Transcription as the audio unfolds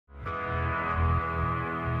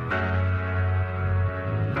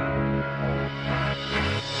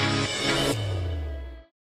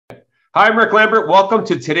Hi, I'm Rick Lambert. Welcome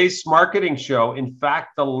to today's Marketing Show. In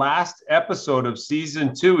fact, the last episode of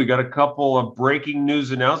season 2. We got a couple of breaking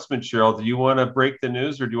news announcements, Cheryl. Do you want to break the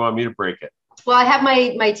news or do you want me to break it? Well, I have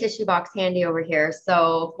my tissue box handy over here.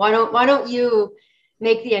 So why don't you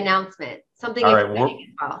make the announcement? Something All right.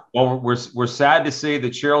 exciting as well. We're sad to say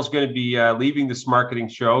that Cheryl's going to be leaving this marketing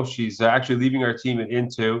show. She's actually leaving our team at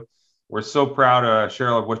Into. We're so proud,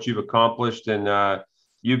 Cheryl, of what you've accomplished, and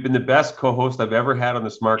you've been the best co-host I've ever had on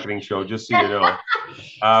this marketing show, just so you know.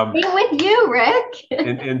 Same with you, Rick.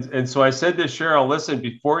 and so I said to Cheryl, listen,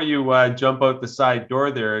 before you jump out the side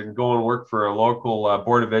door there and go and work for a local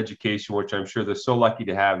board of education, which I'm sure they're so lucky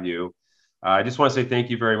to have you, I just want to say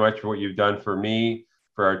thank you very much for what you've done for me,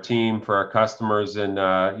 for our team, for our customers, and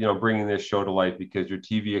bringing this show to life, because your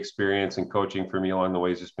TV experience and coaching for me along the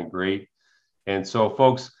way has just been great. And so,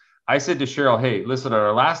 folks, I said to Cheryl, hey, listen, on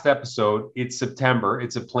our last episode, it's September.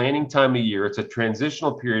 It's a planning time of year. It's a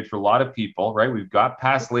transitional period for a lot of people, right? We've got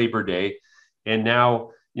past Labor Day. And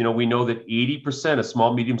now, we know that 80% of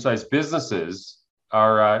small, medium-sized businesses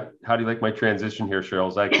are, how do you like my transition here, Cheryl?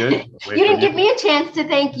 Is that good? You didn't give me a chance to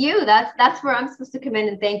thank you. That's where I'm supposed to come in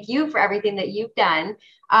and thank you for everything that you've done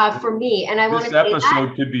for me. And I want to say this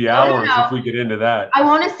episode could be hours if we get into that. I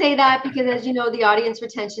want to say that because, as you know, the audience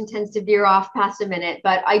retention tends to veer off past a minute.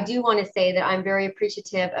 But I do want to say that I'm very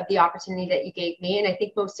appreciative of the opportunity that you gave me. And I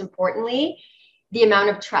think most importantly, the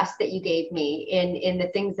amount of trust that you gave me in the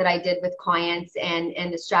things that I did with clients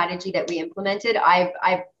and the strategy that we implemented.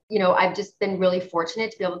 I've just been really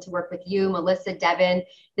fortunate to be able to work with you, Melissa, Devin,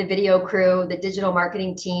 the video crew, the digital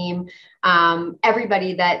marketing team.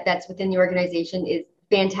 Everybody that's within the organization is a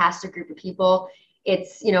fantastic group of people.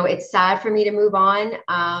 It's sad for me to move on.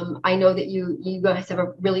 I know that you guys have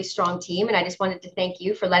a really strong team, and I just wanted to thank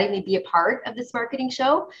you for letting me be a part of this marketing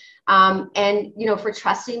show, and for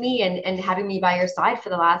trusting me and having me by your side for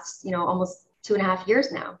the last almost 2.5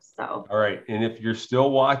 years now. So all right, and if you're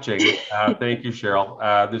still watching, thank you,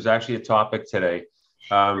 Cheryl. There's actually a topic today.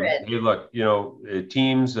 Hey, look,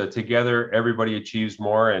 teams together, everybody achieves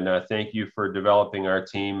more, and thank you for developing our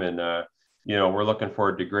team, and we're looking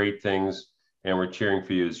forward to great things. And we're cheering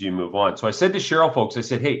for you as you move on. So I said to Cheryl, folks, I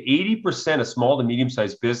said, hey, 80% of small to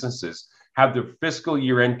medium-sized businesses have their fiscal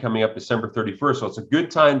year end coming up December 31st. So it's a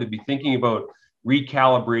good time to be thinking about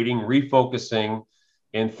recalibrating, refocusing,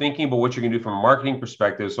 and thinking about what you're going to do from a marketing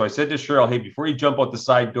perspective. So I said to Cheryl, hey, before you jump out the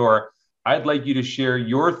side door, I'd like you to share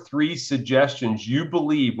your 3 suggestions you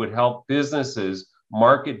believe would help businesses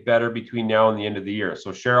market better between now and the end of the year.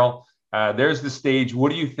 So Cheryl, there's the stage.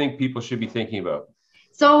 What do you think people should be thinking about?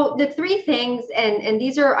 So the 3 things, and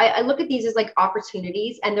these are, I look at these as like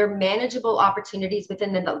opportunities, and they're manageable opportunities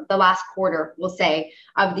within the last quarter, we'll say,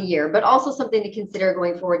 of the year, but also something to consider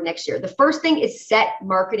going forward next year. The first thing is set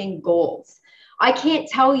marketing goals. I can't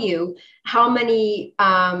tell you how many,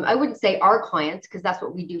 I wouldn't say our clients, because that's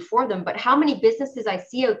what we do for them, but how many businesses I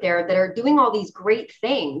see out there that are doing all these great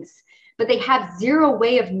things, but they have zero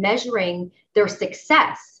way of measuring their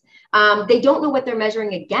success. They don't know what they're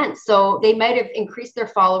measuring against. So they might have increased their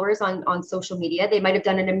followers on social media. They might have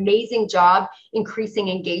done an amazing job increasing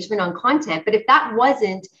engagement on content. But if that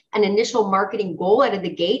wasn't an initial marketing goal out of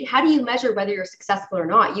the gate, how do you measure whether you're successful or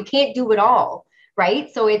not? You can't do it all, right?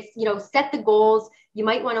 So it's, set the goals. You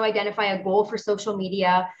might want to identify a goal for social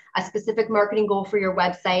media, a specific marketing goal for your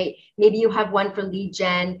website. Maybe you have one for lead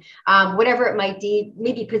gen, whatever it might be,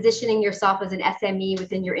 maybe positioning yourself as an SME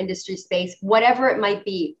within your industry space, whatever it might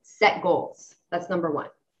be, set goals. That's number 1.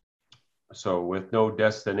 So with no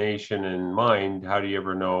destination in mind, how do you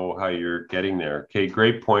ever know how you're getting there? Okay,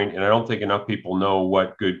 great point. And I don't think enough people know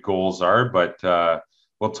what good goals are, but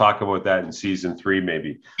we'll talk about that in season 3,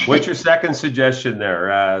 maybe. What's your second suggestion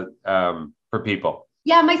there for people?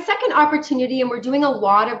 Yeah, my second opportunity, and we're doing a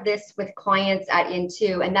lot of this with clients at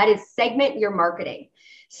Into, and that is segment your marketing.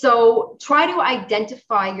 So try to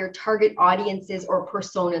identify your target audiences or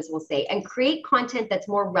personas, we'll say, and create content that's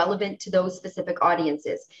more relevant to those specific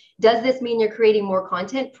audiences. Does this mean you're creating more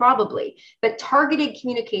content? Probably, but targeted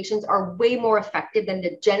communications are way more effective than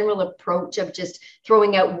the general approach of just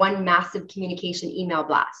throwing out one massive communication email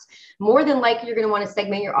blast. More than likely, you're going to want to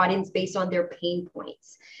segment your audience based on their pain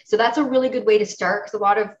points. So that's a really good way to start, because a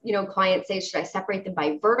lot of clients say, should I separate them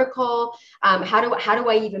by vertical? How do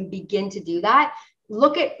I even begin to do that?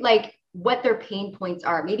 Look at what their pain points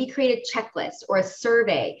are. Maybe create a checklist or a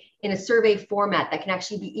survey in a survey format that can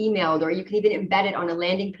actually be emailed, or you can even embed it on a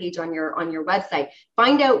landing page on your website.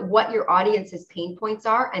 Find out what your audience's pain points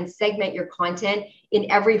are and segment your content in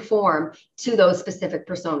every form to those specific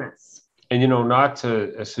personas. And, not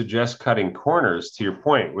to suggest cutting corners, to your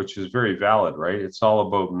point, which is very valid, right? It's all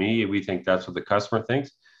about me. We think that's what the customer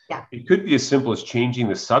thinks. Yeah. It could be as simple as changing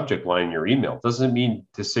the subject line in your email. It doesn't mean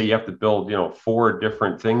to say you have to build, 4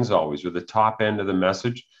 different things always, or the top end of the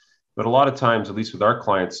message. But a lot of times, at least with our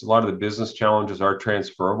clients, a lot of the business challenges are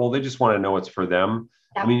transferable. They just want to know it's for them.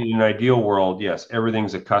 Yeah. I mean, in an ideal world, yes,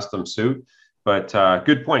 everything's a custom suit. But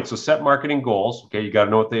good point. So set marketing goals. Okay, you got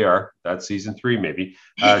to know what they are. That's season 3, maybe.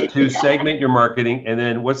 To segment your marketing. And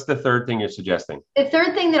then what's the third thing you're suggesting? The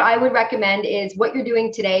third thing that I would recommend is what you're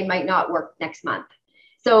doing today might not work next month.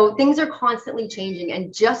 So things are constantly changing.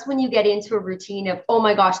 And just when you get into a routine of, oh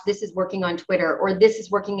my gosh, this is working on Twitter or this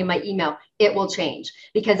is working in my email, it will change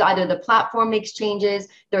because either the platform makes changes,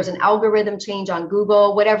 there's an algorithm change on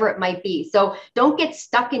Google, whatever it might be. So don't get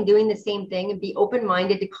stuck in doing the same thing and be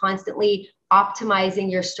open-minded to constantly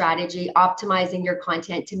optimizing your strategy, optimizing your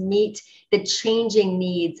content to meet the changing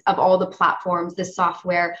needs of all the platforms, the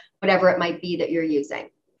software, whatever it might be that you're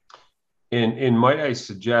using. And might I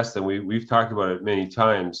suggest, and we've talked about it many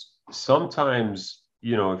times, sometimes,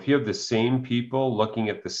 if you have the same people looking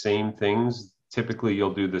at the same things, typically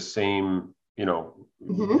you'll do the same, do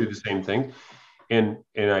the same thing. And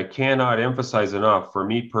I cannot emphasize enough, for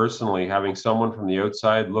me personally, having someone from the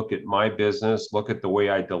outside look at my business, look at the way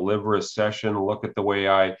I deliver a session, look at the way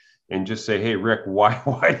and just say, hey, Rick,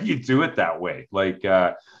 why do you do it that way?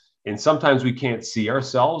 And sometimes we can't see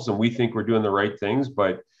ourselves and we think we're doing the right things,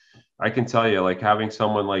 but I can tell you, having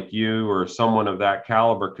someone like you or someone of that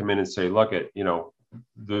caliber come in and say, look at,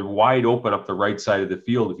 the wide open up the right side of the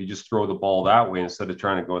field if you just throw the ball that way instead of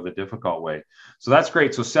trying to go the difficult way. So that's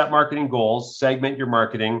great. So set marketing goals, segment your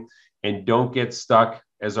marketing, and don't get stuck,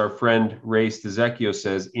 as our friend Ray Stezekio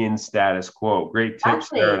says, in status quo. Great tips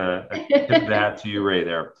there, and a tip of that to you, Ray,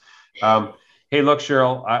 there. Hey, look,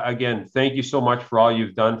 Cheryl, again, thank you so much for all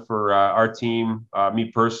you've done for our team, me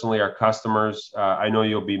personally, our customers. I know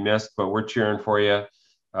you'll be missed, but we're cheering for you.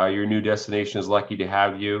 Your new destination is lucky to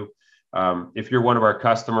have you. If you're one of our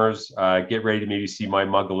customers, get ready to maybe see my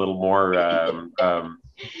mug a little more.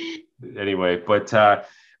 Anyway, but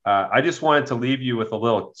I just wanted to leave you with a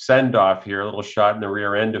little send-off here, a little shot in the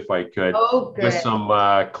rear end, if I could, with some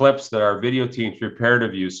clips that our video team's prepared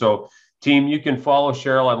of you. So, team, you can follow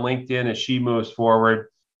Cheryl on LinkedIn as she moves forward.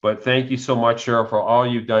 But thank you so much, Cheryl, for all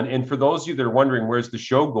you've done. And for those of you that are wondering, where's the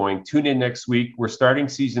show going? Tune in next week. We're starting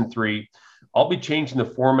season 3. I'll be changing the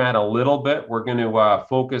format a little bit. We're going to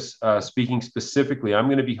focus, speaking specifically, I'm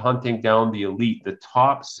going to be hunting down the elite, the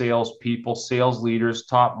top salespeople, sales leaders,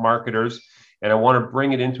 top marketers. And I want to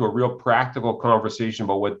bring it into a real practical conversation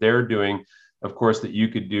about what they're doing, of course, that you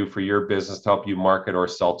could do for your business to help you market or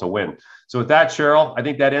sell to win. So with that, Cheryl, I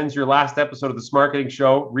think that ends your last episode of the SMARKETING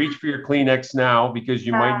Show. Reach for your Kleenex now because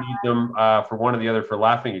you might need them for one or the other for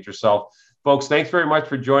laughing at yourself. Folks, thanks very much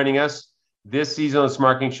for joining us this season of the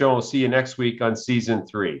SMARKETING Show. We'll see you next week on season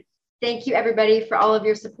 3. Thank you, everybody, for all of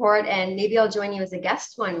your support. And maybe I'll join you as a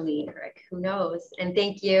guest one week, Rick. Who knows? And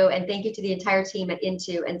thank you. And thank you to the entire team at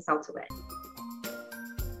Into and Sell to Win.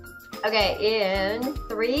 Okay, in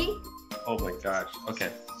 3. Oh my gosh. Okay.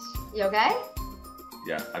 You okay?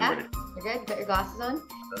 Yeah, I'm ready. You're good? You got your glasses on?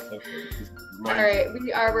 Okay. All right,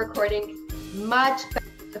 we are recording much better.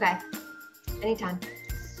 Okay, anytime.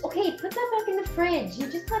 Okay, put that back in the fridge. You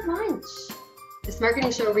just had lunch. The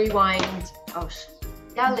SMARKETING Show rewind. Oh,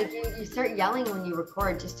 yeah, you start yelling when you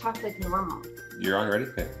record. Just talk like normal. You're on ready?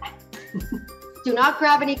 Okay. Do not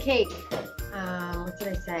grab any cake. What did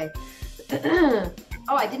I say?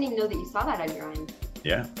 Oh, I didn't even know that you saw that on your end.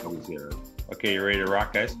 Yeah. Okay, you ready to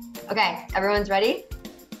rock, guys? Okay, everyone's ready?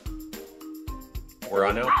 We're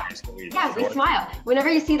on now? Yeah, we smile. Whenever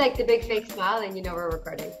you see the big fake smile, then you know we're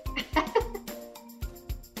recording.